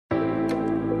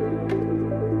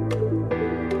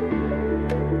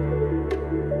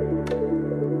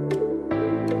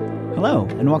Hello,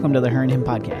 and welcome to the Her and Him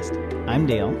podcast. I'm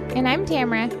Dale. And I'm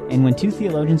Tamara. And when two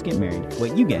theologians get married,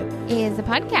 what you get is a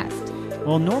podcast.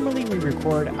 Well, normally we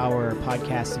record our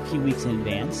podcast a few weeks in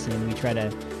advance, and we try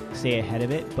to stay ahead of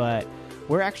it, but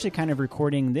we're actually kind of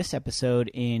recording this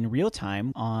episode in real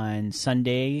time on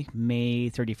Sunday, May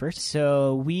 31st.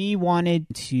 So we wanted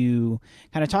to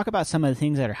kind of talk about some of the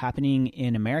things that are happening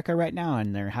in America right now,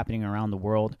 and they're happening around the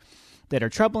world, that are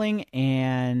troubling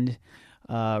and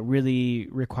really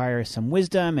require some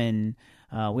wisdom, and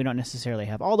we don't necessarily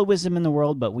have all the wisdom in the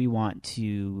world, but we want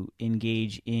to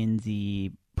engage in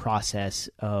the process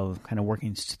of kind of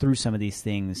working through some of these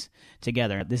things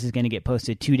together. This is going to get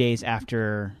posted 2 days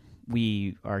after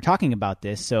we are talking about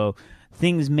this, so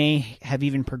things may have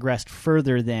even progressed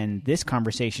further than this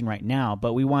conversation right now,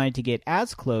 but we wanted to get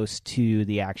as close to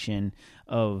the action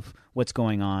of what's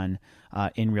going on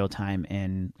in real time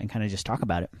and kind of just talk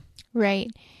about it. Right.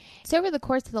 So over the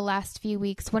course of the last few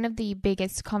weeks, one of the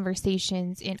biggest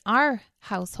conversations in our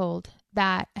household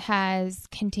that has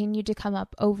continued to come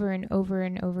up over and over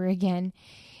and over again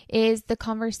is the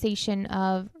conversation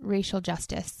of racial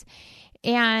justice.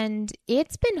 And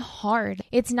it's been hard.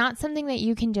 It's not something that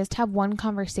you can just have one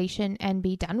conversation and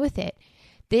be done with it.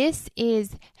 This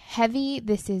is heavy,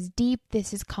 this is deep,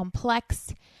 this is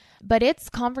complex, but it's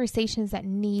conversations that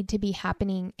need to be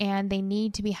happening, and they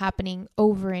need to be happening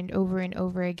over and over and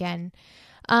over again.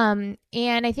 And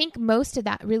I think most of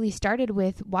that really started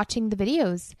with watching the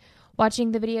videos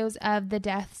of the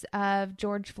deaths of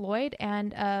George Floyd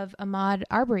and of Ahmaud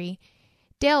Arbery.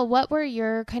 Dale, what were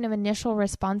your kind of initial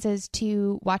responses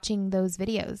to watching those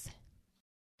videos?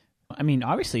 I mean,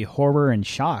 obviously horror and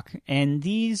shock. And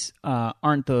these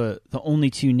aren't the only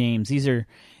two names. These are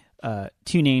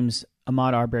two names.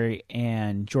 Ahmaud Arbery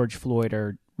and George Floyd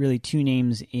are really two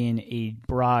names in a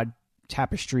broad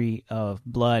tapestry of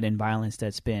blood and violence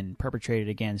that's been perpetrated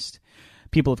against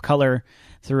people of color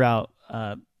throughout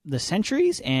the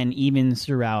centuries, and even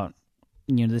throughout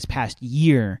this past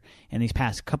year and these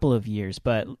past couple of years.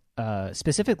 But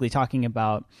specifically talking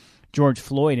about George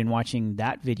Floyd and watching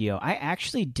that video, I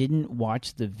actually didn't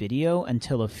watch the video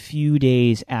until a few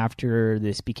days after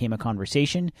this became a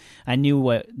conversation. I knew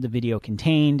what the video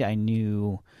contained. I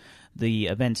knew the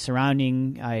events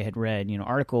surrounding. I had read,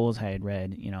 articles. I had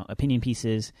read, opinion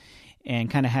pieces,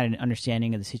 and kind of had an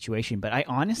understanding of the situation. But I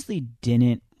honestly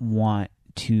didn't want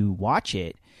to watch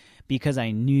it because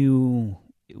I knew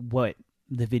what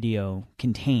the video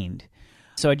contained.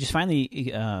 So I just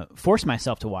finally forced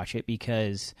myself to watch it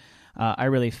because I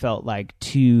really felt like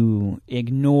to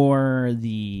ignore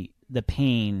the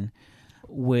pain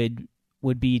would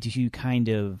be to kind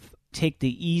of take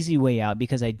the easy way out,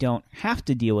 because I don't have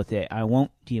to deal with it. I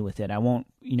won't deal with it. I won't,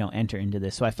 enter into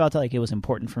this. So I felt like it was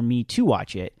important for me to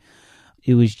watch it.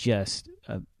 It was just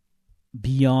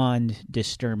beyond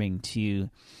disturbing to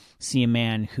see a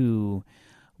man who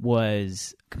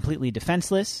was completely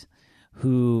defenseless,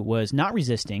 who was not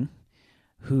resisting,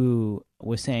 who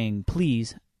was saying,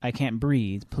 "Please, I can't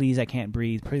breathe. Please, I can't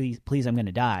breathe. Please, I'm going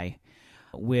to die,"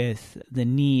 with the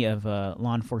knee of a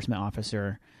law enforcement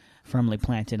officer firmly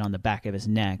planted on the back of his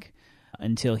neck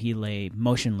until he lay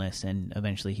motionless, and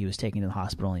eventually he was taken to the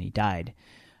hospital and he died.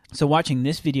 So watching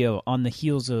this video on the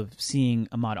heels of seeing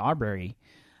Ahmaud Arbery,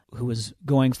 who was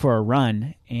going for a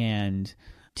run, and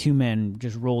two men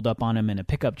just rolled up on him in a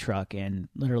pickup truck and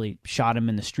literally shot him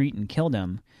in the street and killed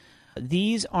him.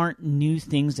 These aren't new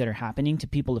things that are happening to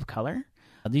people of color.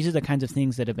 These are the kinds of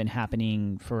things that have been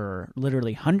happening for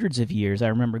literally hundreds of years. I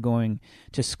remember going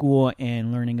to school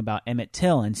and learning about Emmett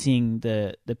Till and seeing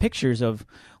the pictures of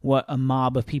what a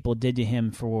mob of people did to him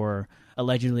for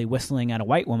allegedly whistling at a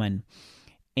white woman.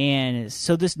 And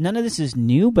so none of this is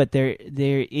new, but there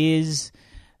is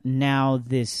now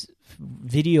this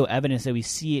video evidence that we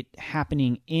see it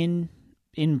happening in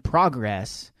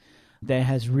progress that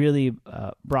has really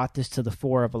brought this to the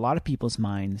fore of a lot of people's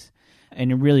minds. And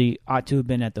it really ought to have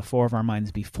been at the fore of our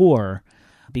minds before,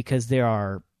 because there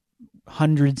are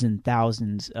hundreds and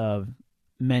thousands of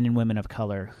men and women of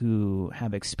color who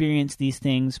have experienced these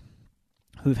things,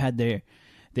 who've had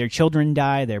their children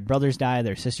die, their brothers die,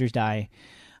 their sisters die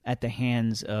at the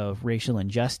hands of racial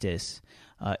injustice.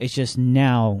 It's just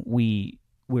now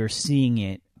we're seeing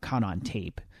it caught on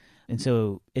tape. And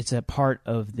so it's a part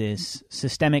of this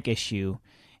systemic issue,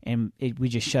 and we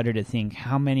just shudder to think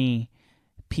how many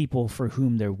people for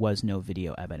whom there was no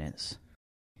video evidence.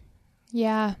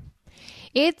 Yeah.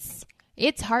 It's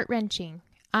heart-wrenching.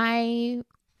 I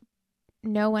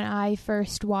know when I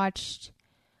first watched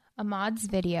Ahmaud's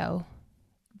video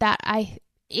that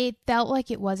it felt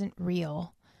like it wasn't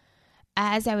real.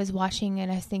 as I was watching it,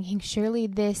 I was thinking, surely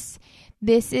this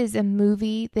is a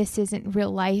movie. This isn't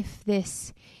real life.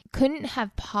 This couldn't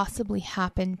have possibly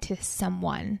happened to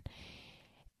someone.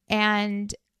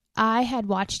 And I had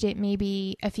watched it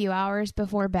maybe a few hours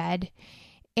before bed,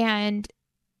 and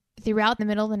throughout the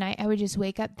middle of the night, I would just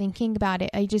wake up thinking about it.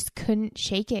 I just couldn't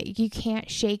shake it. You can't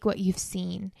shake what you've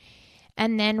seen.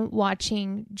 And then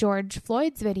watching George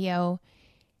Floyd's video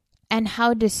and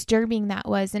how disturbing that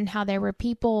was, and how there were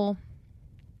people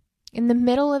in the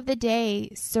middle of the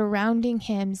day surrounding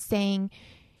him saying,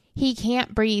 he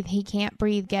can't breathe,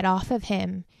 get off of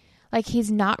him. Like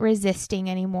he's not resisting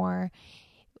anymore.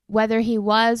 Whether he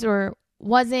was or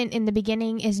wasn't in the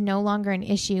beginning is no longer an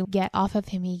issue. Get off of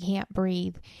him, he can't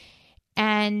breathe.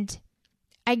 And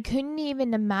I couldn't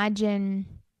even imagine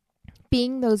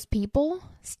being those people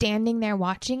standing there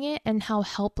watching it and how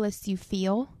helpless you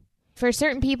feel. For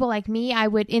certain people like me, I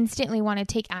would instantly want to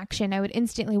take action. I would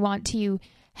instantly want to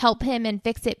help him and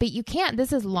fix it, but you can't.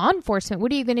 This is law enforcement.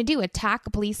 What are you going to do? Attack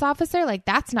a police officer? Like,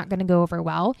 that's not going to go over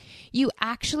well. You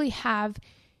actually have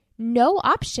no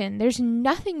option. There's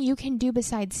nothing you can do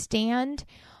besides stand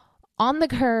on the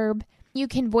curb. You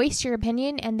can voice your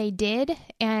opinion, and they did,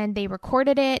 and they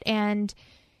recorded it, and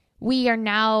we are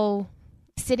now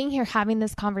sitting here having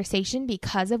this conversation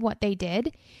because of what they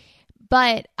did.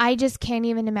 But I just can't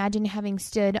even imagine having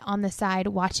stood on the side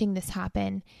watching this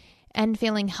happen and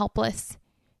feeling helpless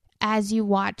as you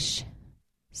watch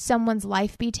someone's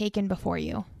life be taken before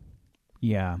you.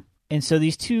 Yeah. And so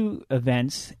these two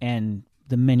events and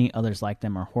the many others like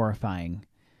them are horrifying.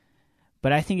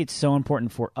 But I think it's so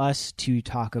important for us to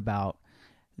talk about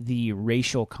the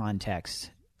racial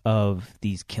context of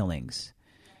these killings.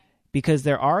 Because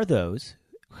there are those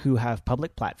who have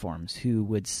public platforms who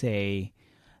would say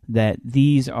that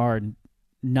these are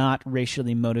not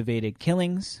racially motivated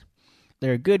killings.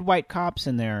 There are good white cops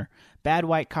and there are bad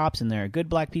white cops, and there are good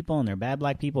black people and there are bad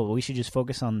black people, but we should just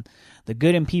focus on the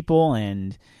good in people,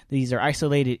 and these are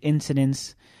isolated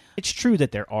incidents. It's true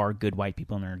that there are good white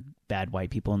people and there are bad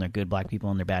white people, and there are good black people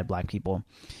and there are bad black people.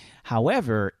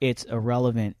 However, it's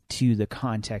irrelevant to the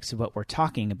context of what we're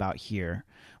talking about here.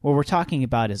 What we're talking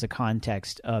about is a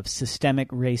context of systemic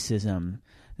racism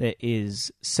that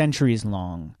is centuries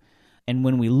long. And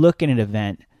when we look at an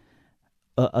event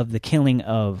of the killing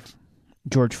of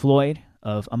George Floyd,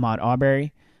 of Ahmaud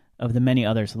Arbery, of the many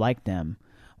others like them,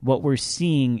 what we're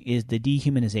seeing is the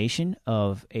dehumanization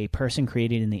of a person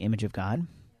created in the image of God.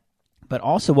 But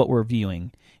also what we're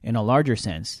viewing, in a larger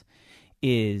sense,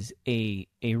 is a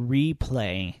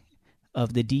replay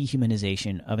of the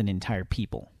dehumanization of an entire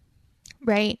people.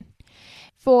 Right.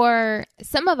 For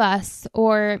some of us,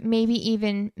 or maybe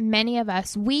even many of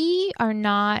us, we are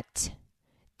not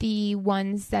the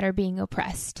ones that are being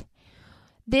oppressed.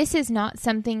 This is not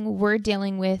something we're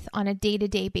dealing with on a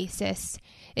day-to-day basis.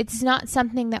 It's not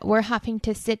something that we're having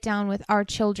to sit down with our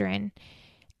children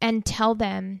and tell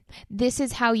them, this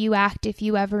is how you act if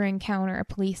you ever encounter a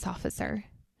police officer.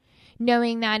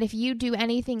 Knowing that if you do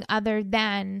anything other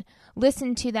than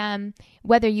listen to them,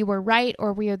 whether you were right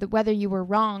or whether you were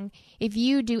wrong, if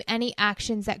you do any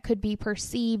actions that could be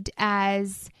perceived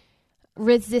as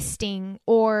resisting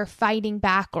or fighting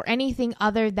back or anything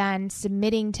other than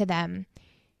submitting to them,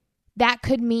 that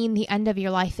could mean the end of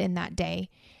your life in that day.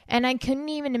 And I couldn't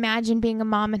even imagine being a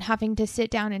mom and having to sit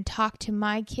down and talk to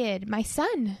my kid, my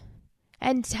son,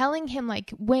 and telling him,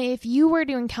 like, if you were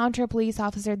to encounter a police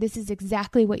officer, this is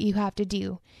exactly what you have to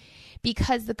do.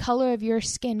 Because the color of your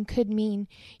skin could mean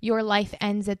your life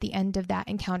ends at the end of that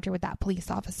encounter with that police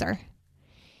officer.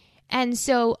 And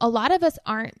so a lot of us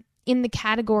aren't in the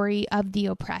category of the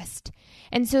oppressed.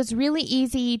 And so it's really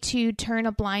easy to turn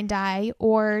a blind eye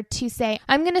or to say,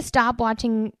 I'm going to stop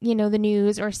watching, the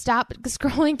news or stop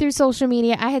scrolling through social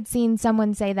media. I had seen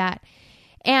someone say that.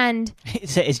 And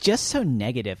it's just so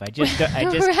negative. I just right.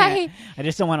 can't, I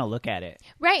just don't want to look at it.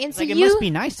 Right. And so it must be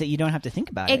nice that you don't have to think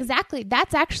about it. Exactly.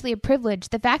 That's actually a privilege.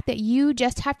 The fact that you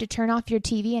just have to turn off your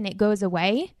TV and it goes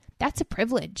away, that's a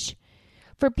privilege.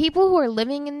 For people who are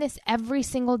living in this every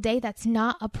single day, that's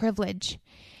not a privilege.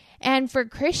 And for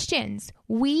Christians,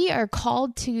 we are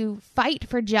called to fight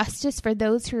for justice for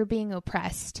those who are being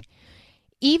oppressed.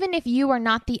 Even if you are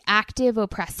not the active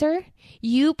oppressor,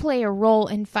 you play a role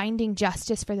in finding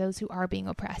justice for those who are being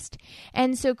oppressed.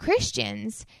 And so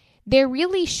Christians, there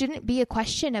really shouldn't be a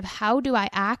question of how do I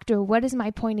act or what is my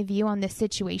point of view on this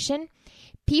situation.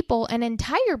 People, an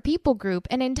entire people group,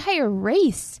 an entire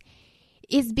race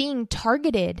is being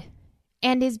targeted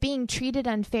and is being treated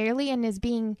unfairly and is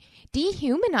being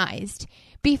dehumanized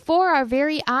before our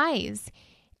very eyes.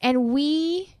 And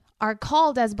we are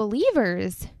called as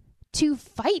believers to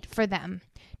fight for them,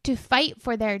 to fight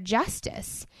for their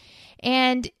justice.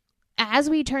 And as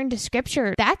we turn to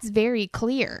Scripture, that's very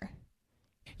clear.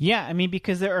 Yeah, I mean,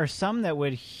 because there are some that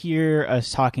would hear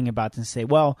us talking about this and say,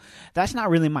 well, that's not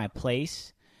really my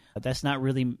place. That's not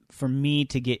really for me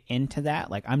to get into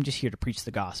that. Like, I'm just here to preach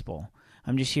the gospel.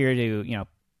 I'm just here to,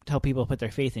 tell people to put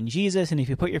their faith in Jesus. And if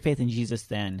you put your faith in Jesus,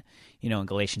 then, in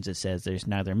Galatians it says there's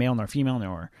neither male nor female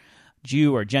nor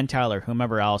Jew or Gentile or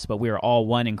whomever else, but we are all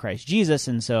one in Christ Jesus.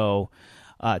 And so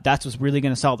that's what's really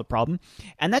going to solve the problem.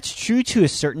 And that's true to a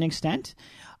certain extent.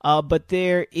 But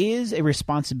there is a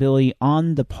responsibility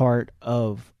on the part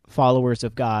of followers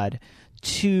of God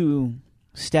to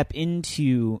step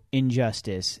into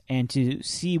injustice and to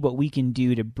see what we can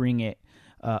do to bring it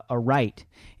a right.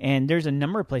 And there's a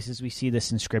number of places we see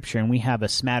this in Scripture, and we have a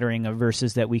smattering of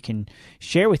verses that we can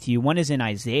share with you. One is in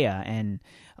Isaiah, and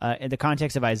in the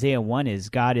context of Isaiah 1 is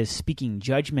God is speaking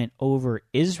judgment over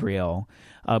Israel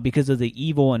because of the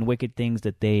evil and wicked things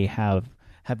that they have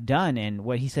done. And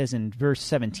what he says in verse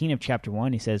 17 of chapter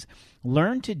 1, he says,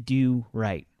 "Learn to do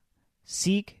right,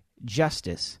 seek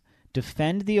justice,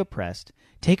 defend the oppressed,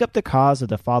 take up the cause of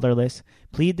the fatherless,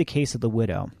 plead the case of the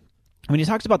widow." When he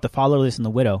talks about the fatherless and the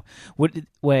widow,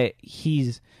 what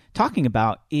he's talking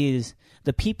about is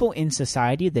the people in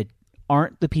society that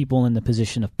aren't the people in the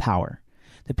position of power,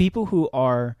 the people who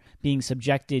are being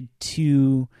subjected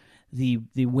to the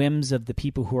whims of the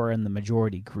people who are in the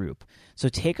majority group. So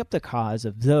take up the cause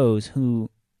of those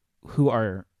who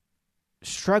are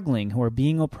struggling, who are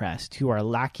being oppressed, who are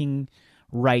lacking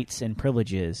rights and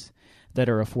privileges that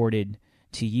are afforded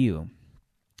to you.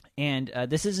 And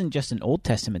this isn't just an Old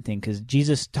Testament thing, because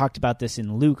Jesus talked about this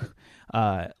in Luke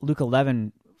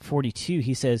 11:42.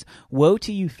 He says, "Woe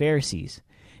to you, Pharisees,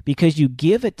 because you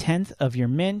give 1/10 of your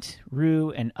mint,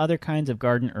 rue, and other kinds of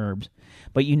garden herbs,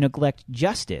 but you neglect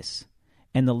justice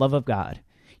and the love of God.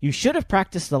 You should have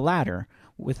practiced the latter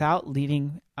without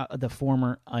leaving the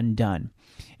former undone."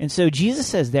 And so Jesus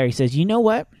says there, he says, you know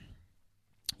what?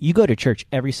 You go to church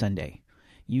every Sunday.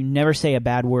 You never say a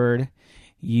bad word.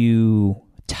 You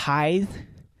tithe.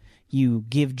 You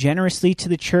give generously to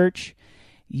the church.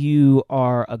 You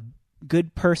are a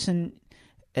good person,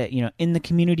 in the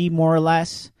community, more or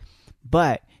less.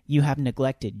 But you have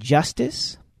neglected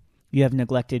justice. You have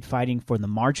neglected fighting for the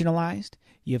marginalized.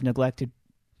 You have neglected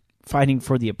fighting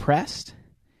for the oppressed.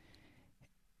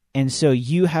 And so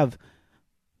you have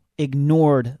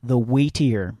ignored the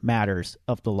weightier matters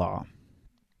of the law.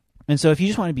 And so if you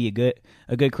just want to be a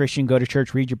good Christian, go to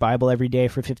church, read your Bible every day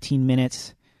for 15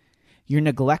 minutes, you're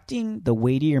neglecting the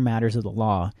weightier matters of the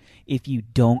law if you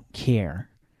don't care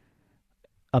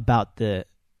about the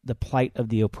plight of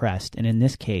the oppressed, and in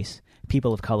this case,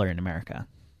 people of color in America.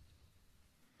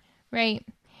 Right.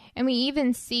 And we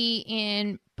even see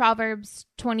in Proverbs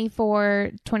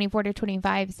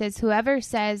 24:24-25 says, "Whoever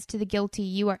says to the guilty,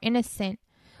 'You are innocent,'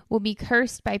 will be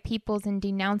cursed by peoples and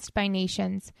denounced by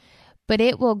nations. But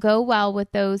it will go well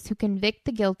with those who convict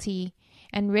the guilty,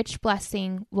 and rich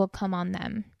blessing will come on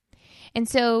them." And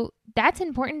so that's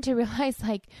important to realize,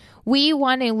 like, we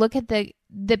want to look at the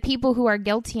people who are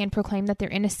guilty and proclaim that they're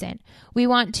innocent. We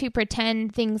want to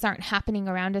pretend things aren't happening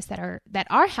around us that are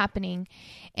happening,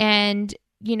 and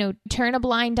turn a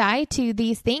blind eye to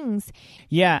these things.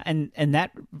 Yeah, and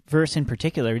that verse in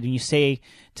particular, when you say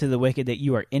to the wicked that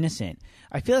you are innocent,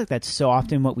 I feel like that's so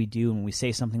often what we do when we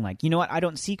say something like, you know what, I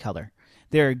don't see color.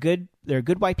 There are good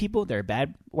white people, there are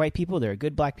bad white people, there are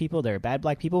good black people, there are bad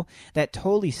black people. That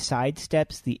totally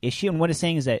sidesteps the issue. And what it's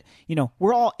saying is that,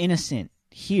 we're all innocent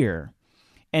here.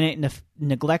 And it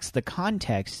neglects the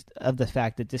context of the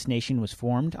fact that this nation was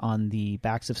formed on the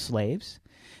backs of slaves,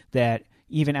 that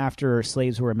even after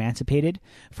slaves were emancipated,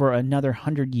 for another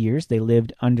 100 years, they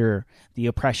lived under the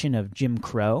oppression of Jim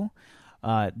Crow.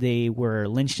 They were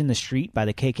lynched in the street by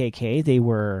the KKK. They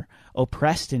were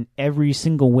oppressed in every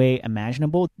single way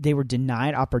imaginable. They were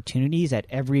denied opportunities at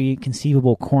every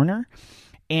conceivable corner.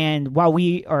 And while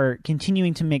we are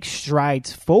continuing to make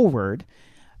strides forward,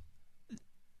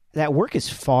 that work is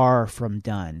far from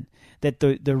done. That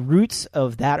the roots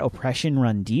of that oppression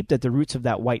run deep, that the roots of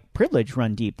that white privilege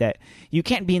run deep, that you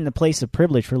can't be in the place of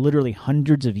privilege for literally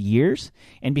hundreds of years.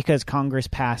 And because Congress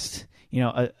passed,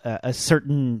 a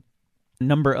certain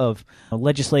number of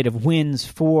legislative wins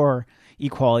for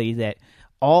equality, that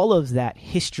all of that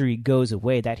history goes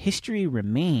away. That history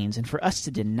remains. And for us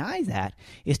to deny that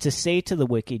is to say to the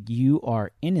wicked, you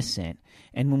are innocent.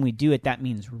 And when we do it, that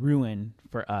means ruin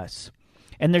for us.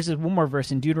 And there's one more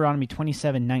verse in Deuteronomy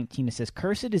 27:19. It says,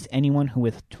 "Cursed is anyone who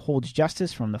withholds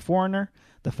justice from the foreigner,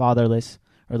 the fatherless,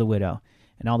 or the widow."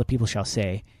 And all the people shall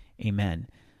say, Amen.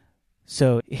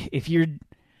 So if you're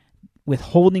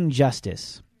withholding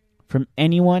justice from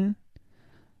anyone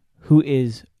who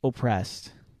is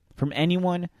oppressed, from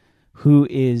anyone who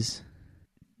is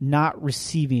not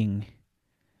receiving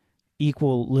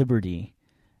equal liberty,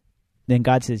 then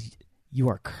God says, you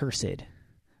are cursed.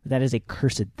 That is a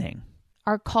cursed thing.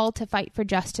 Our call to fight for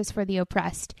justice for the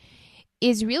oppressed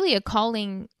is really a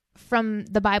calling from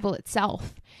the Bible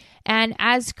itself. And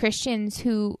as Christians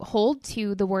who hold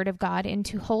to the Word of God and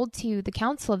to hold to the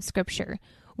counsel of Scripture,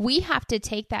 we have to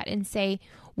take that and say,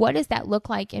 what does that look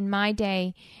like in my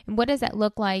day? And what does that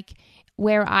look like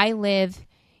where I live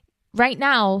right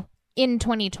now in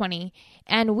 2020?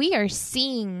 And we are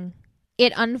seeing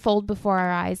it unfold before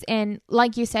our eyes. And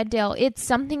like you said, Dale, it's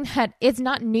something that it's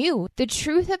not new. The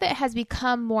truth of it has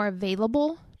become more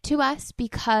available to us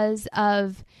because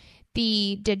of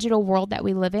the digital world that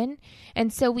we live in.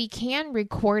 And so we can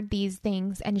record these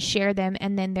things and share them,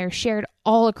 and then they're shared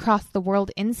all across the world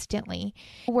instantly.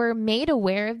 We're made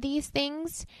aware of these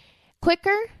things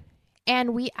quicker,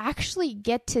 and we actually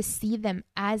get to see them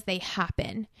as they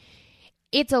happen.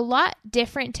 It's a lot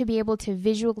different to be able to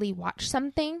visually watch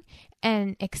something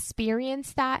and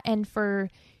experience that, and for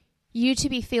you to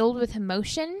be filled with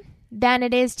emotion, than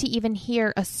it is to even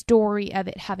hear a story of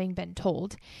it having been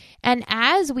told. And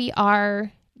as we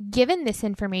are given this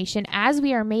information, as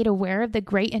we are made aware of the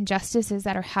great injustices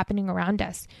that are happening around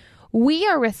us, we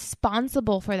are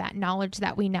responsible for that knowledge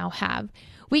that we now have.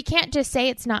 We can't just say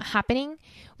it's not happening.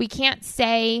 We can't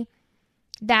say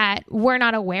that we're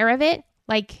not aware of it.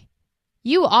 Like,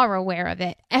 you are aware of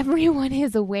it. Everyone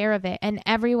is aware of it, and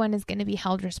everyone is going to be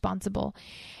held responsible.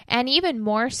 And even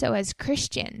more so as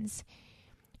Christians,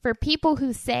 for people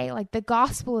who say, like, the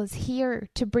gospel is here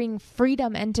to bring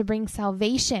freedom and to bring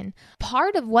salvation,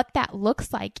 part of what that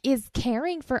looks like is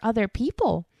caring for other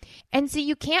people. And so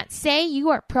you can't say you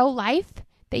are pro-life,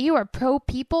 that you are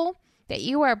pro-people, that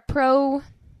you are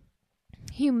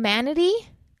pro-humanity,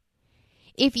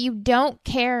 if you don't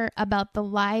care about the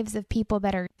lives of people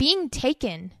that are being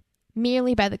taken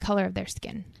merely by the color of their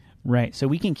skin. Right. So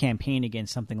we can campaign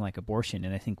against something like abortion,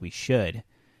 and I think we should.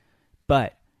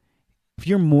 But if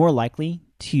you're more likely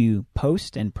to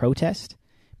post and protest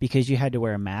because you had to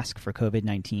wear a mask for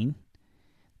COVID-19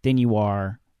 than you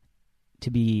are to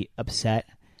be upset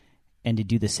and to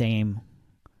do the same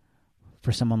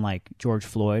for someone like George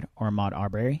Floyd or Ahmaud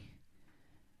Arbery,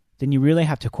 then you really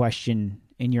have to question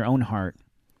in your own heart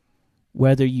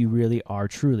whether you really are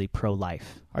truly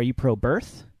pro-life. Are you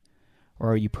pro-birth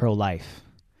or are you pro-life?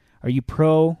 Are you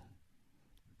pro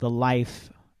the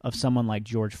life of someone like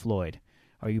George Floyd?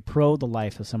 Are you pro the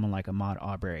life of someone like Ahmaud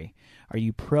Arbery? Are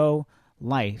you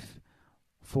pro-life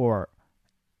for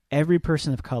every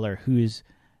person of color who's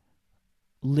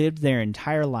lived their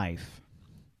entire life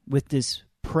with this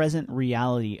present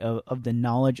reality of the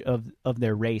knowledge of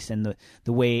their race and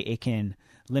the way it can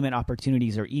limit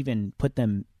opportunities or even put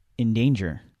them in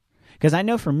danger? Because I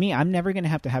know for me, I'm never going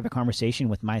to have a conversation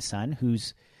with my son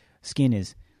whose skin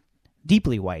is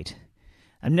deeply white.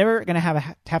 I'm never going to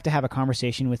have a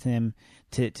conversation with him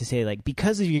to say, like,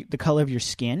 because of the color of your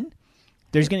skin,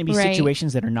 there's going to be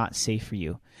situations that are not safe for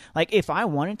you. Like, if I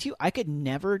wanted to, I could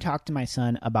never talk to my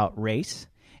son about race,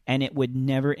 and it would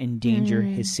never endanger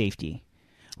his safety.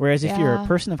 Whereas if you're a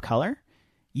person of color,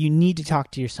 you need to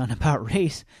talk to your son about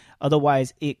race.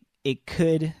 Otherwise, it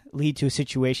could lead to a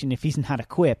situation, if he's not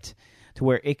equipped, to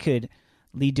where it could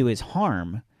lead to his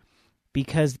harm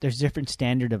because there's a different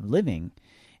standard of living.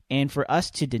 And for us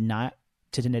to deny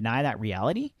that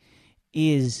reality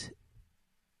is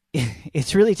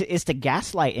to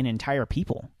gaslight an entire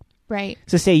people. Right.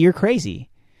 To say you're crazy,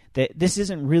 that this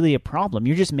isn't really a problem.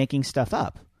 You're just making stuff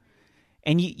up.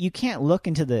 And you can't look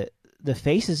into the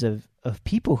faces of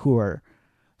people who are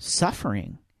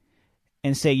suffering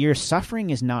and say your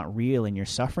suffering is not real and your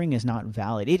suffering is not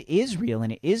valid. It is real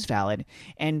and it is valid.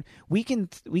 And we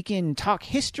can talk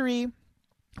history.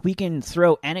 We can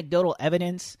throw anecdotal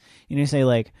evidence, say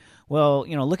like, well,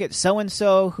 look at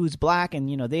so-and-so who's black and,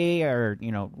 they are,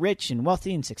 rich and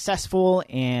wealthy and successful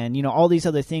and, all these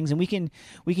other things. And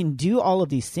we can do all of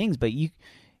these things, but you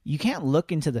can't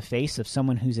look into the face of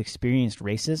someone who's experienced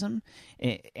racism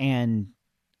and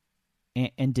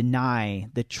deny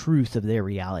the truth of their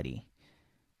reality.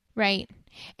 Right.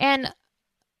 And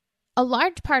a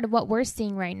large part of what we're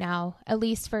seeing right now, at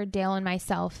least for Dale and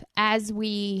myself, as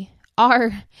we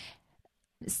are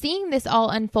seeing this all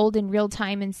unfold in real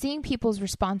time and seeing people's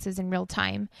responses in real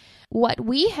time, what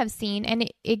we have seen, and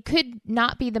it could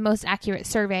not be the most accurate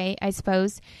survey, I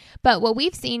suppose, but what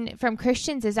we've seen from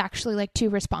Christians is actually like two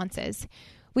responses.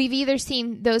 We've either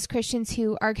seen those Christians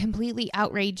who are completely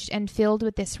outraged and filled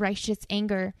with this righteous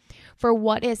anger for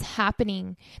what is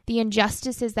happening, the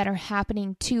injustices that are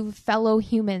happening to fellow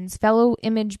humans, fellow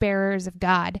image bearers of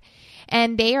God,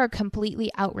 and they are completely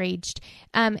outraged.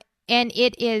 And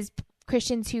it is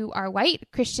Christians who are white,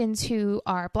 Christians who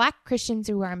are Black, Christians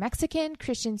who are Mexican,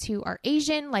 Christians who are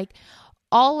Asian, like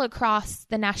all across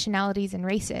the nationalities and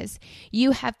races.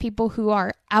 You have people who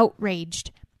are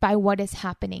outraged by what is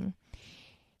happening.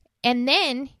 And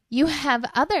then you have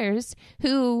others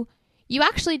who you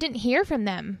actually didn't hear from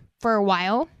them for a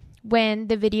while when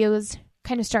the videos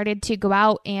kind of started to go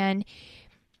out and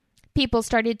people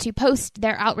started to post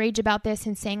their outrage about this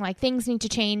and saying like things need to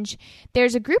change.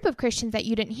 There's a group of Christians that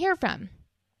you didn't hear from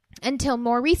until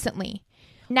more recently.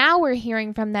 Now we're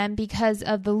hearing from them because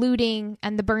of the looting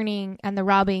and the burning and the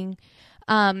robbing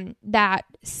that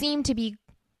seem to be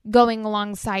going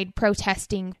alongside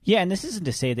protesting. Yeah, and this isn't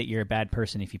to say that you're a bad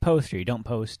person if you post or you don't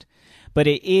post, but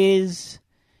it is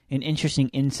an interesting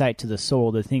insight to the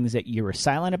soul, the things that you were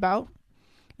silent about,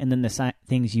 and then the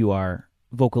things you are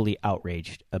vocally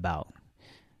outraged about.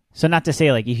 So not to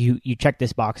say like if you check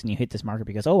this box and you hit this marker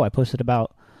because, oh, I posted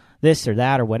about this or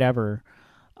that or whatever,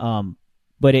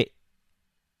 but it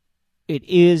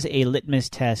is a litmus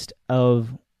test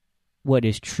of what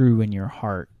is true in your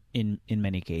heart in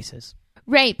many cases.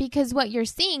 Right, because what you're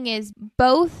seeing is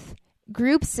both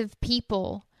groups of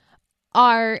people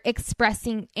are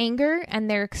expressing anger and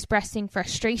they're expressing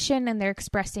frustration and they're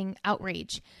expressing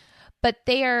outrage. But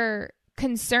their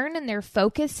concern and their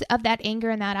focus of that anger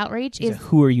and that outrage is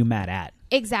who are you mad at?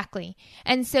 Exactly.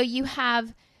 And so you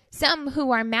have some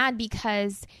who are mad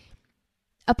because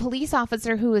a police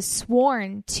officer who is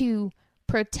sworn to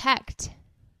protect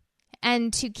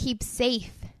and to keep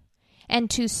safe and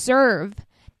to serve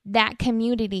that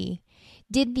community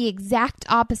did the exact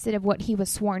opposite of what he was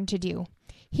sworn to do.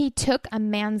 He took a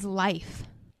man's life.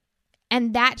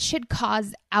 And that should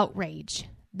cause outrage.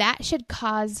 That should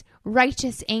cause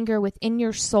righteous anger within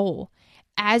your soul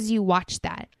as you watch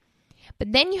that.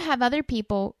 But then you have other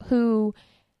people who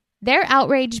they're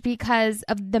outraged because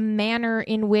of the manner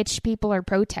in which people are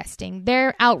protesting.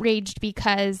 They're outraged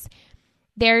because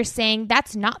they're saying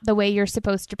that's not the way you're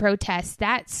supposed to protest.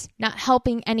 That's not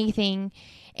helping anything.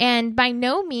 And by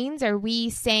no means are we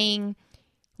saying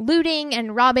looting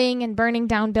and robbing and burning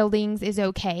down buildings is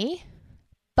okay.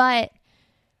 But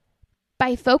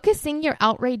by focusing your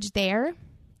outrage there,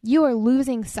 you are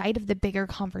losing sight of the bigger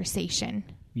conversation.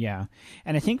 Yeah.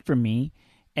 And I think for me,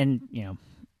 and, you know,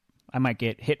 I might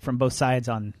get hit from both sides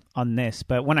on this,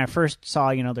 but when I first saw,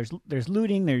 you know, there's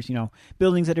looting, there's, you know,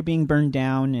 buildings that are being burned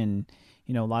down and,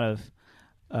 you know, a lot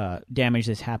of damage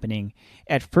that's happening.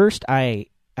 At first, I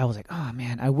was like, oh,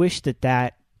 man, I wish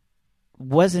that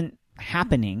wasn't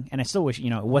happening. And I still wish,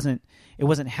 you know, it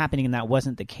wasn't happening and that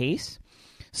wasn't the case,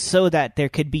 so that there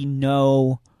could be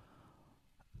no,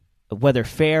 whether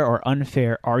fair or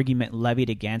unfair, argument levied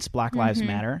against Black Lives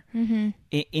Matter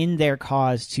in their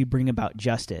cause to bring about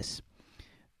justice.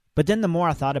 But then the more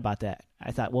I thought about that,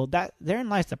 I thought, well, therein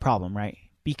lies the problem, right?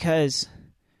 Because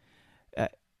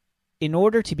in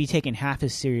order to be taken half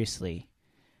as seriously,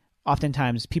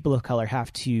 oftentimes people of color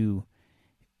have to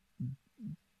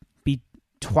be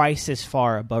twice as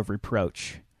far above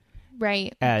reproach,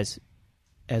 right, as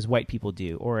white people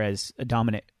do, or as a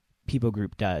dominant people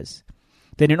group does.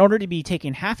 That in order to be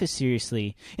taken half as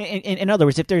seriously, in other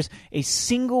words, if there's a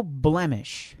single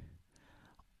blemish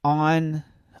on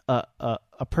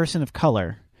a person of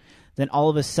color, then all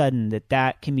of a sudden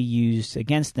that can be used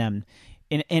against them,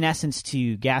 in essence,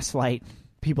 to gaslight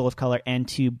people of color and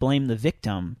to blame the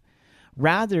victim,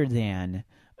 rather than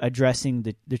addressing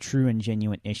the true and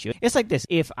genuine issue. It's like this.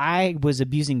 If I was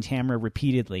abusing Tamara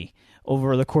repeatedly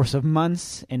over the course of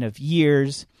months and of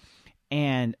years,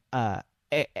 and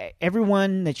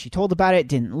everyone that she told about it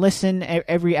didn't listen,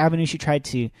 every avenue she tried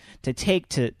to take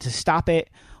to stop it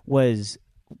was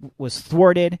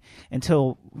thwarted,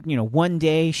 until, you know, one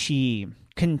day she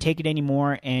couldn't take it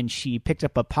anymore and she picked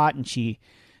up a pot and she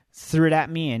threw it at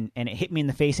me and it hit me in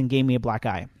the face and gave me a black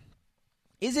eye.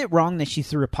 Is it wrong that she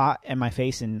threw a pot at my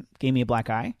face and gave me a black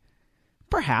eye?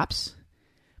 Perhaps.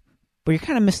 But you're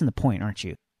kind of missing the point, aren't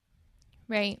you?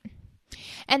 Right.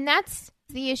 And that's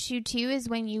the issue, too, is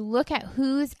when you look at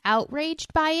who's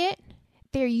outraged by it,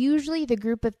 they're usually the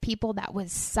group of people that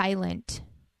was silent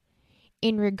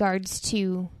in regards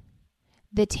to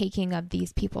the taking of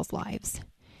these people's lives.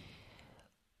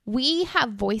 We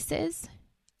have voices,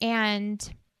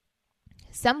 and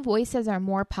some voices are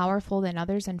more powerful than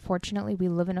others. Unfortunately, we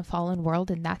live in a fallen world,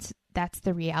 and that's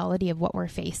the reality of what we're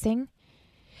facing.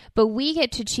 But we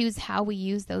get to choose how we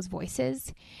use those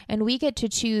voices, and we get to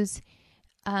choose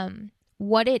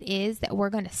what it is that we're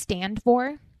going to stand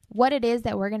for, what it is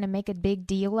that we're going to make a big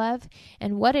deal of,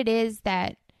 and what it is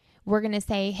that we're going to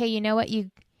say, hey, you know what, you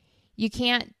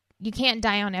can't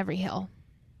die on every hill.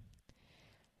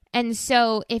 And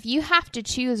so if you have to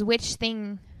choose which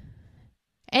thing,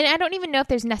 and I don't even know if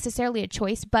there's necessarily a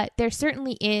choice, but there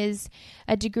certainly is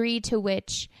a degree to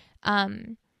which,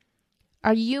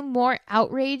 are you more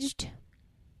outraged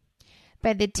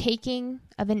by the taking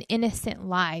of an innocent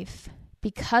life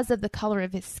because of the color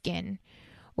of his skin?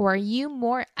 Or are you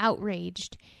more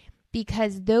outraged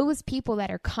because those people that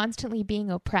are constantly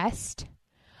being oppressed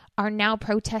are now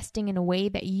protesting in a way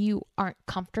that you aren't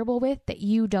comfortable with, that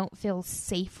you don't feel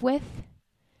safe with?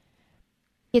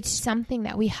 It's something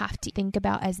that we have to think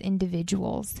about as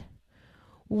individuals.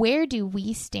 Where do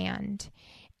we stand?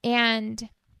 And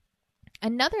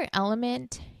another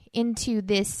element into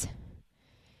this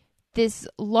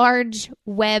large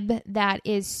web that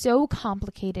is so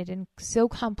complicated and so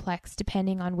complex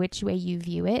depending on which way you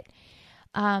view it.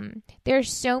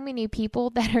 There's so many people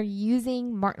that are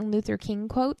using Martin Luther King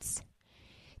quotes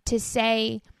to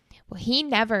say, well, he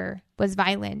never was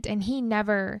violent and he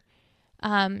never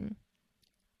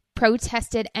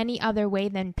protested any other way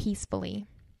than peacefully.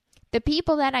 The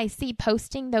people that I see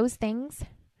posting those things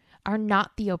are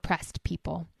not the oppressed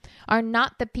people, are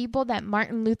not the people that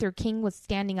Martin Luther King was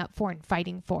standing up for and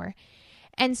fighting for.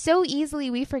 And so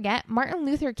easily we forget Martin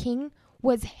Luther King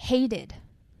was hated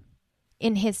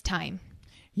in his time.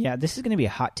 Yeah, this is going to be a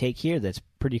hot take here that's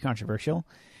pretty controversial,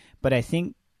 but I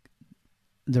think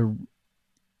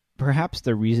perhaps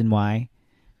the reason why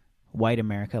white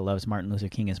America loves Martin Luther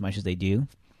King as much as they do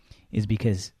is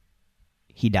because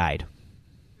he died.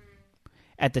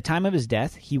 At the time of his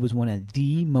death, he was one of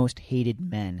the most hated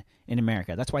men in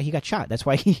America. That's why he got shot. That's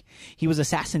why he was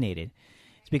assassinated.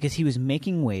 It's because he was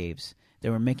making waves that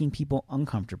were making people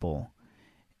uncomfortable.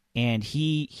 And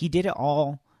he did it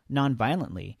all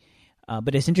nonviolently.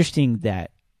 But it's interesting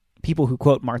that people who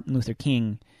quote Martin Luther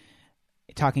King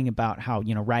talking about how,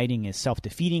 rioting is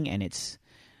self-defeating and it's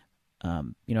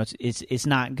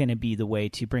not going to be the way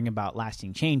to bring about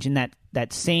lasting change. And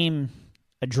that same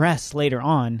address later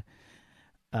on,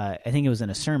 I think it was in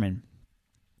a sermon,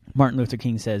 Martin Luther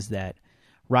King says that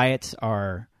riots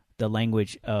are the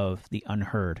language of the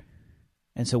unheard.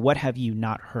 And so what have you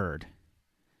not heard?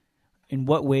 In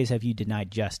what ways have you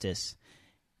denied justice?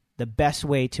 The best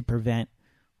way to prevent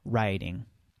rioting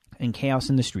and chaos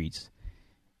in the streets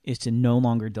is to no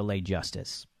longer delay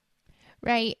justice.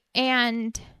 Right.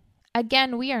 And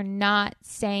again, we are not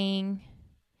saying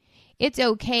it's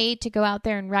okay to go out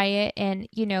there and riot and,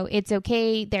 it's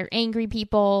okay. They're angry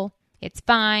people. It's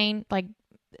fine. Like,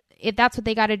 if that's what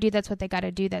they got to do, that's what they got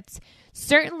to do. That's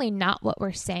certainly not what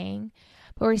we're saying.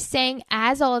 But we're saying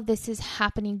as all of this is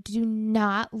happening, do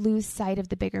not lose sight of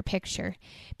the bigger picture.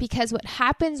 Because what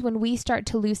happens when we start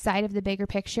to lose sight of the bigger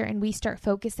picture and we start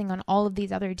focusing on all of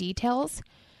these other details,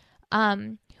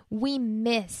 we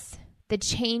miss the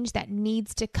change that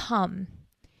needs to come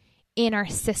in our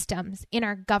systems, in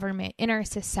our government, in our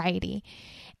society.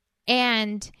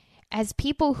 And as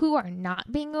people who are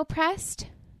not being oppressed,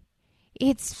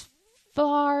 it's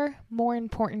far more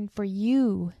important for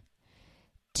you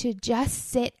to just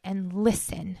sit and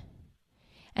listen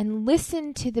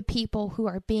to the people who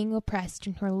are being oppressed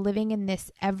and who are living in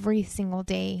this every single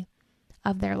day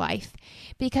of their life.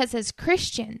 Because as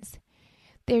Christians,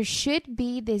 there should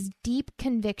be this deep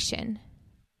conviction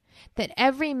that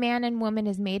every man and woman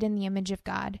is made in the image of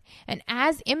God. And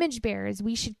as image bearers,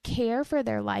 we should care for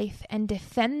their life and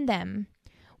defend them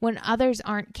when others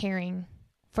aren't caring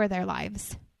for their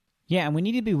lives. Yeah, and we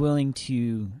need to be willing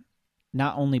to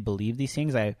not only believe these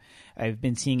things. I've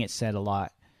been seeing it said a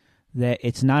lot that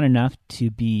it's not enough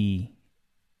to be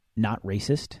not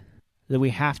racist, that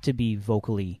we have to be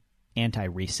vocally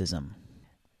anti-racism.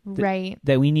 Right.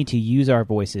 That we need to use our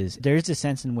voices. There's a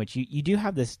sense in which you do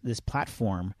have this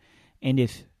platform, and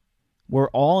if we're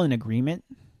all in agreement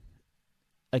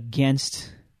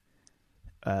against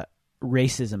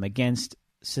racism, against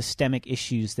systemic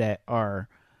issues that are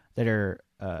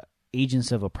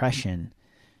agents of oppression,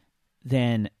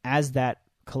 then as that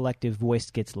collective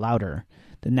voice gets louder,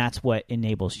 then that's what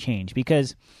enables change.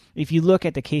 Because if you look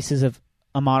at the cases of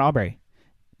Ahmaud Arbery,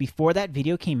 before that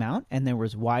video came out and there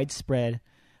was widespread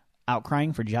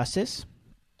outcrying for justice,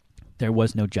 there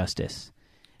was no justice.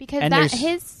 Because that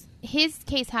his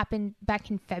case happened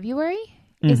back in February?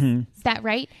 Is that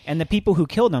right? And the people who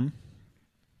killed him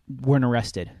weren't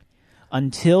arrested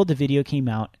until the video came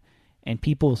out and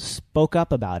people spoke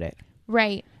up about it.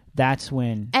 Right. that's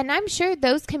when... And I'm sure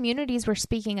those communities were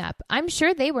speaking up. I'm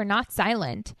sure they were not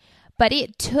silent, but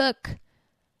it took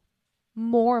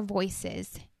more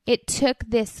voices. It took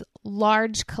this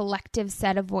large collective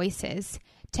set of voices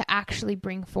to actually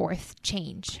bring forth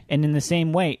change. And in the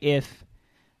same way, if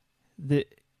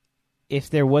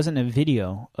there wasn't a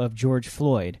video of George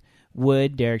Floyd,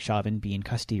 would Derek Chauvin be in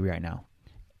custody right now?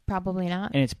 Probably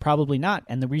not. And it's probably not.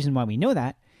 And the reason why we know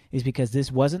that is because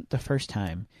this wasn't the first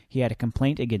time he had a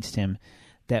complaint against him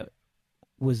that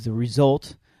was the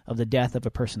result of the death of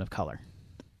a person of color.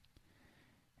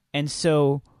 And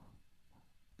so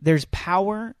there's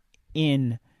power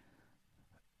in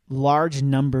large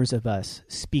numbers of us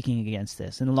speaking against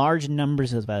this, and large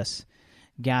numbers of us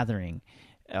gathering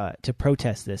to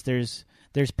protest this.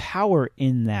 There's power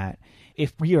in that.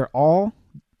 If we are all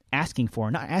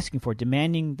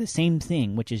demanding the same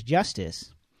thing, which is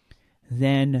justice,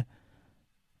 then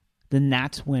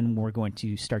that's when we're going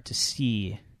to start to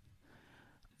see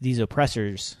these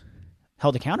oppressors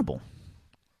held accountable.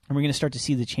 And we're going to start to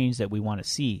see the change that we want to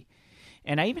see.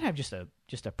 And I even have just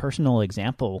a personal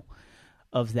example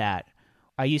of that.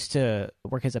 I used to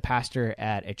work as a pastor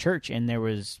at a church, and there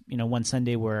was, one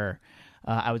Sunday where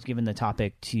I was given the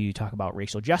topic to talk about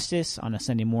racial justice on a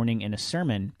Sunday morning in a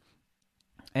sermon.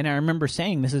 And I remember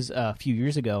saying, this is a few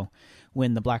years ago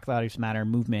when the Black Lives Matter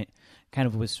movement kind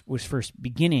of was first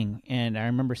beginning. And I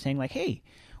remember saying, like, hey,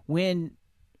 when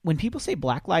people say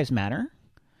Black Lives Matter,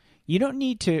 you don't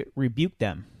need to rebuke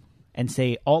them and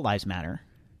say all lives matter,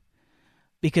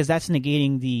 because that's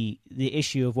negating the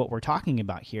issue of what we're talking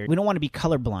about here. We don't want to be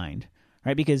colorblind,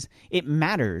 right? Because it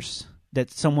matters that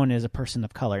someone is a person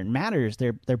of color. It matters.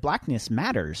 Their blackness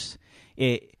matters.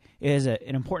 It is an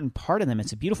important part of them.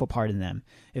 It's a beautiful part of them.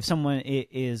 If someone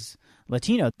is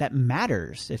Latino, that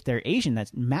matters. If they're Asian,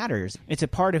 that matters. It's a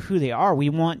part of who they are. We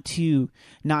want to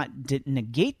not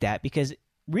negate that, because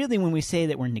really when we say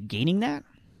that we're negating that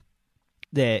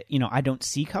I don't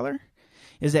see color,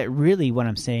 is that really what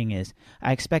I'm saying is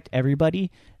I expect everybody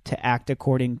to act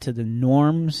according to the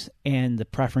norms and the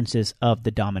preferences of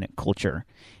the dominant culture,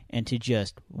 and to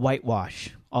just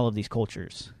whitewash all of these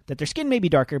cultures. That their skin may be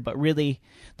darker, but really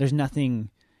there's nothing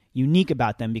unique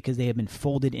about them because they have been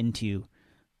folded into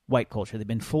white culture. They've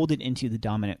been folded into the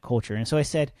dominant culture. And so I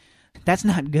said, that's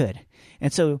not good.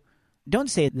 And so don't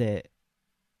say that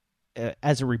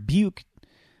as a rebuke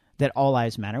that all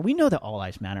lives matter. We know that all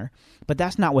lives matter, but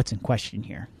that's not what's in question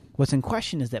here. What's in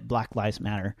question is that Black lives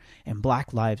matter, and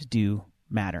Black lives do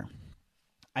matter.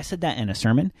 I said that in a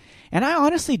sermon, and I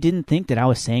honestly didn't think that I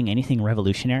was saying anything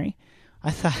revolutionary.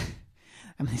 I thought,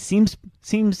 it seems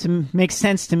to make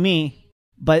sense to me,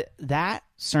 but that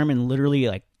sermon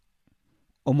literally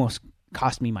almost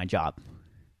cost me my job.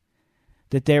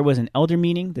 That there was an elder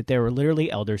meeting, that there were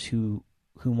literally elders who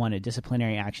wanted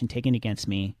disciplinary action taken against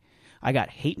me. I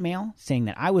got hate mail saying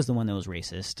that I was the one that was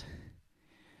racist.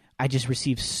 I just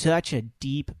received such a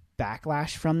deep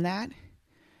backlash from that,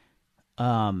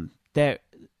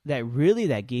 that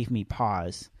really gave me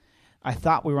pause. I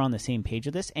thought we were on the same page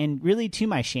with this, and really, to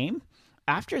my shame,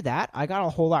 after that, I got a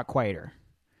whole lot quieter.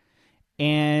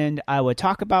 And I would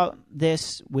talk about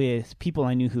this with people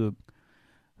I knew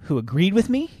who agreed with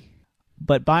me,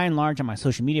 but by and large, on my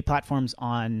social media platforms,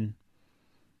 on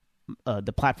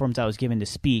the platforms I was given to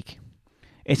speak,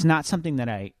 it's not something that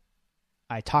I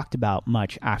talked about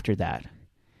much after that.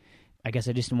 I guess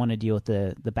I just didn't want to deal with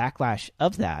the backlash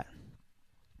of that.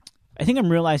 I think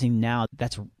I'm realizing now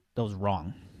that was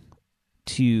wrong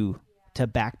to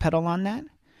backpedal on that.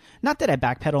 Not that I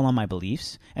backpedal on my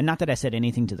beliefs, and not that I said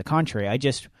anything to the contrary. I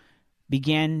just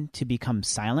began to become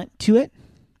silent to it.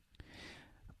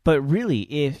 But really,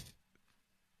 if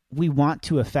we want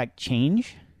to affect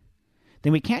change,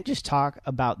 then we can't just talk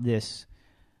about this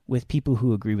with people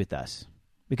who agree with us,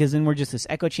 because then we're just this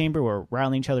echo chamber. We're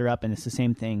riling each other up, and it's the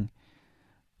same thing.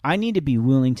 I need to be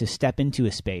willing to step into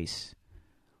a space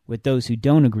with those who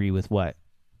don't agree with what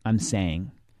I'm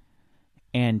saying,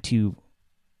 and to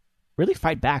really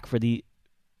fight back for these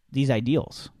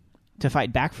ideals, to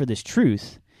fight back for this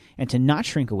truth, and to not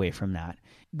shrink away from that.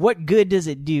 What good does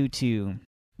it do to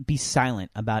be silent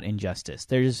about injustice?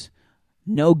 There's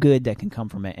no good that can come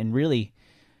from it. And really,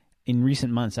 in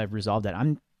recent months, I've resolved that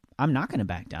I'm not going to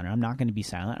back down, or I'm not going to be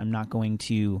silent. I'm not going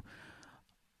to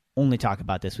only talk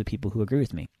about this with people who agree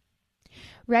with me.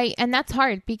 Right. And that's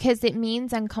hard because it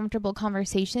means uncomfortable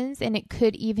conversations, and it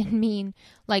could even mean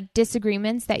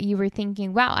disagreements that you were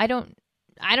thinking, wow, I don't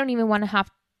even want to have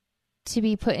to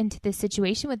be put into this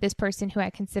situation with this person who I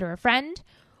consider a friend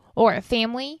or a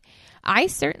family. I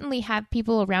certainly have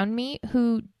people around me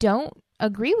who don't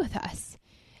agree with us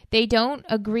They don't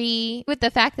agree with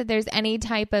the fact that there's any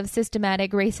type of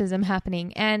systematic racism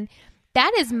happening. And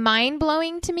that is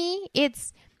mind-blowing to me.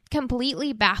 It's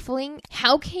completely baffling.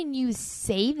 How can you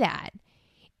say that?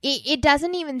 It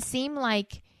doesn't even seem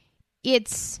like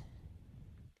it's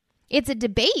a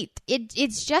debate.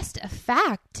 It's just a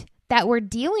fact that we're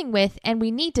dealing with, and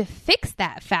we need to fix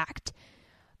that fact.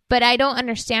 But I don't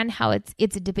understand how it's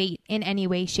a debate in any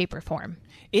way, shape, or form.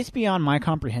 It's beyond my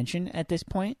comprehension at this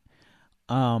point.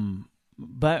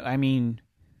 But I mean,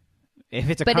 if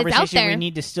it's a conversation we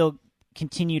need to still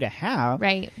continue to have,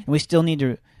 right? And we still need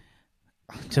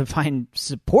to find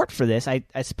support for this, I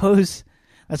suppose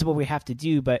that's what we have to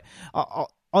do. But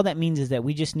all that means is that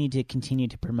we just need to continue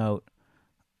to promote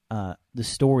the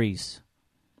stories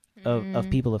of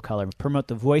people of color, promote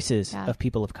the voices of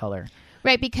people of color.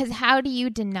 Right, because how do you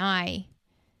deny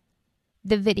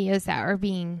the videos that are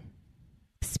being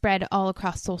spread all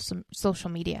across social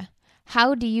media?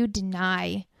 How do you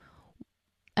deny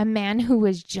a man who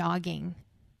was jogging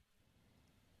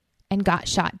and got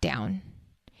shot down?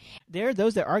 There are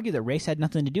those that argue that race had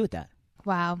nothing to do with that.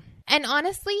 Wow. And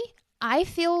honestly, I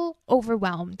feel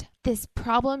overwhelmed. This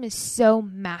problem is so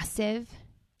massive,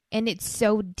 and it's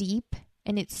so deep,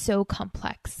 and it's so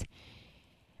complex.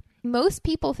 Most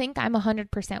people think I'm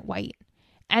 100% white.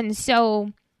 And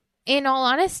so, in all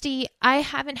honesty, I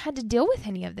haven't had to deal with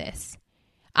any of this.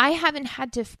 I haven't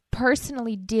had to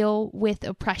personally deal with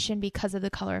oppression because of the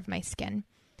color of my skin.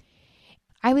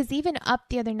 I was even up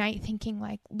the other night thinking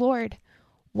like, Lord,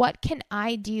 what can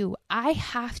I do? I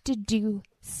have to do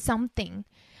something.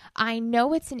 I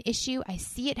know it's an issue. I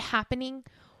see it happening.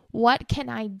 What can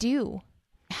I do?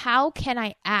 How can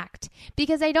I act?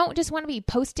 Because I don't just want to be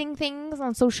posting things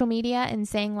on social media and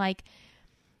saying like,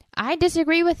 I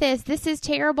disagree with this. This is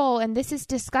terrible and this is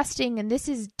disgusting and this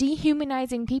is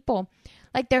dehumanizing people.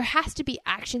 Like there has to be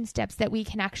action steps that we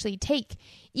can actually take.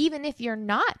 Even if you're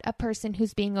not a person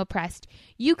who's being oppressed,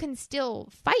 you can still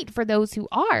fight for those who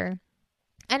are.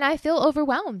 And I feel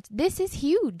overwhelmed. This is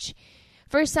huge.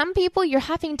 For some people, you're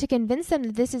having to convince them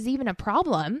that this is even a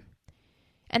problem.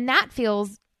 And that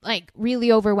feels like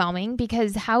really overwhelming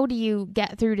because how do you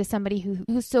get through to somebody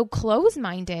who's so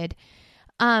close-minded?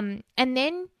 And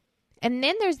then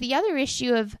there's the other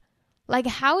issue of like,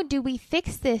 how do we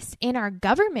fix this in our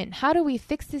government? How do we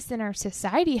fix this in our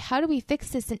society? How do we fix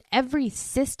this in every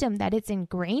system that it's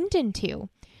ingrained into?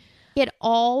 It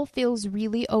all feels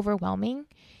really overwhelming.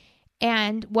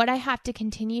 And what I have to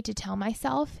continue to tell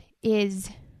myself is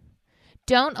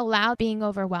don't allow being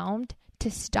overwhelmed to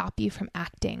stop you from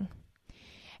acting.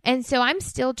 And so I'm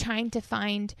still trying to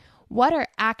find what are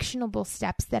actionable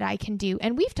steps that I can do.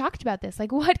 And we've talked about this,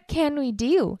 like what can we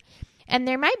do? And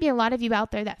there might be a lot of you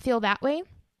out there that feel that way.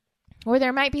 Or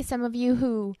there might be some of you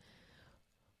who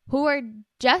are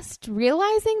just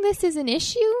realizing this is an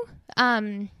issue.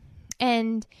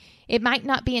 And it might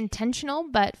not be intentional,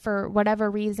 but for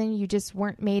whatever reason, you just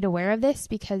weren't made aware of this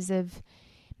because of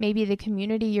maybe the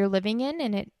community you're living in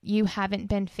and you haven't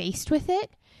been faced with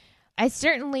it. I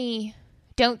certainly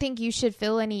don't think you should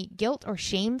feel any guilt or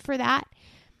shame for that.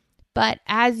 But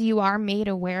as you are made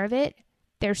aware of it,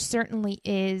 there certainly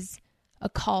is a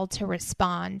call to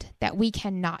respond that we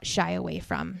cannot shy away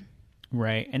from.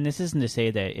 Right. And this isn't to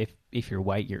say that if you're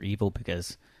white, you're evil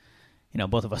because, you know,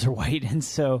 both of us are white. And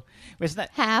so it's not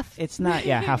half. It's not,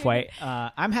 yeah, half white.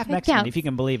 I'm half Mexican, if you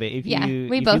can believe it. If yeah, you,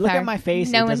 we if both you look are. at my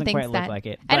face, no it doesn't quite that. look like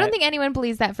it. I don't think anyone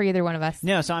believes that for either one of us.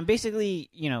 No. So I'm basically,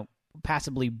 you know,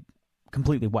 passively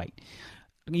completely white,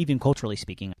 even culturally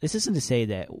speaking. This isn't to say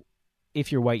that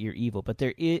if you're white, you're evil, but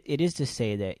it is to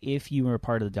say that if you are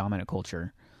part of the dominant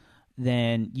culture,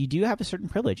 then you do have a certain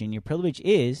privilege, and your privilege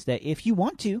is that if you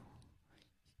want to,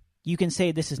 you can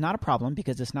say this is not a problem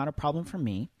because it's not a problem for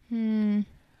me.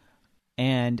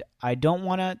 And I don't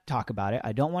want to talk about it.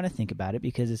 I don't want to think about it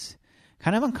because it's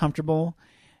kind of uncomfortable.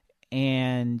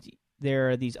 And there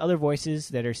are these other voices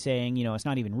that are saying, you know, it's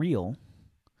not even real.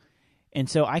 And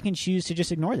so I can choose to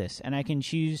just ignore this. And I can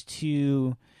choose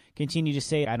to continue to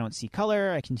say I don't see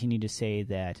color. I continue to say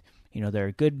that, you know, there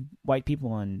are good white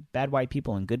people and bad white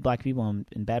people and good black people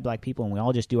and bad black people, and we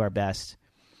all just do our best.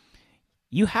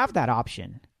 You have that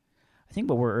option. I think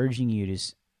what we're urging you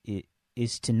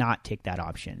is to not take that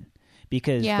option,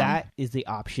 because that is the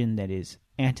option that is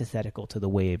antithetical to the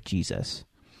way of Jesus.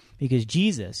 Because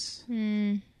Jesus,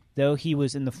 though he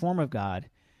was in the form of God,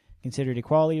 considered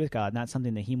equality with God not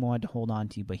something that he wanted to hold on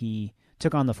to, but he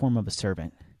took on the form of a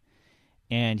servant.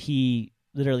 And he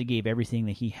literally gave everything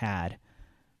that he had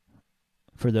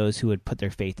for those who would put their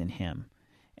faith in him.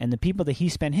 And the people that he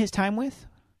spent his time with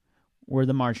were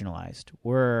the marginalized,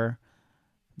 were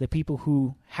the people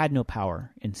who had no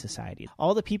power in society,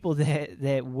 all the people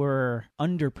that were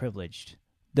underprivileged.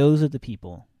 Those are the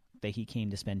people that he came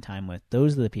to spend time with.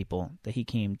 Those are the people that he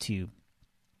came to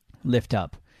lift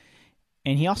up.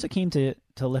 And he also came to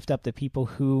lift up the people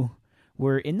who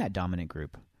were in that dominant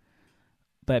group.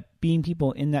 But being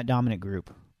people in that dominant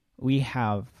group, we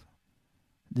have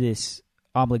this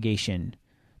obligation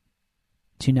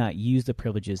to not use the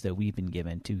privileges that we've been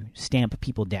given to stamp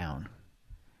people down,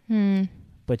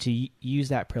 but to use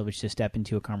that privilege to step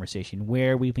into a conversation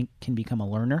where we can become a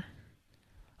learner,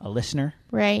 a listener,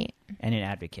 right, and an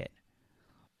advocate.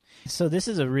 So this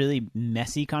is a really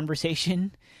messy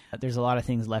conversation. There's a lot of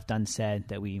things left unsaid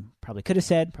that we probably could have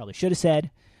said, probably should have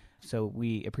said. So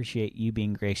we appreciate you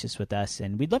being gracious with us,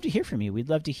 and we'd love to hear from you. We'd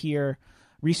love to hear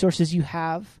resources you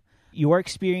have, your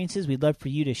experiences. We'd love for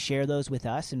you to share those with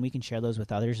us, and we can share those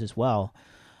with others as well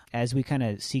as we kind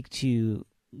of seek to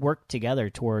work together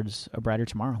towards a brighter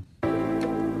tomorrow.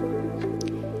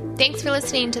 Thanks for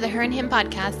listening to the Her and Him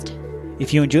podcast.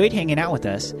 If you enjoyed hanging out with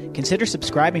us, consider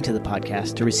subscribing to the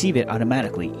podcast to receive it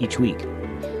automatically each week.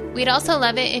 We'd also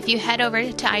love it if you head over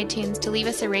to iTunes to leave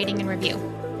us a rating and review.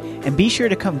 And be sure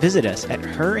to come visit us at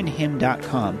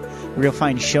herandhim.com, where you'll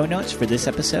find show notes for this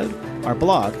episode, our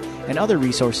blog, and other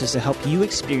resources to help you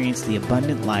experience the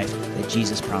abundant life that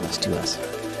Jesus promised to us.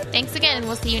 Thanks again.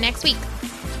 We'll see you next week.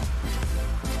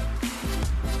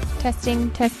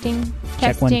 Testing.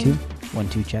 Check 1 2. 1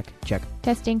 2 check.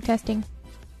 Testing.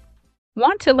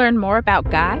 Want to learn more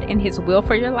about God and His will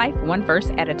for your life, one verse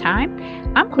at a time?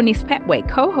 I'm Quinice Petway,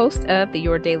 co-host of the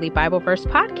Your Daily Bible Verse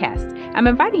podcast. I'm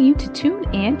inviting you to tune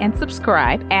in and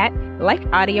subscribe at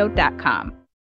lifeaudio.com.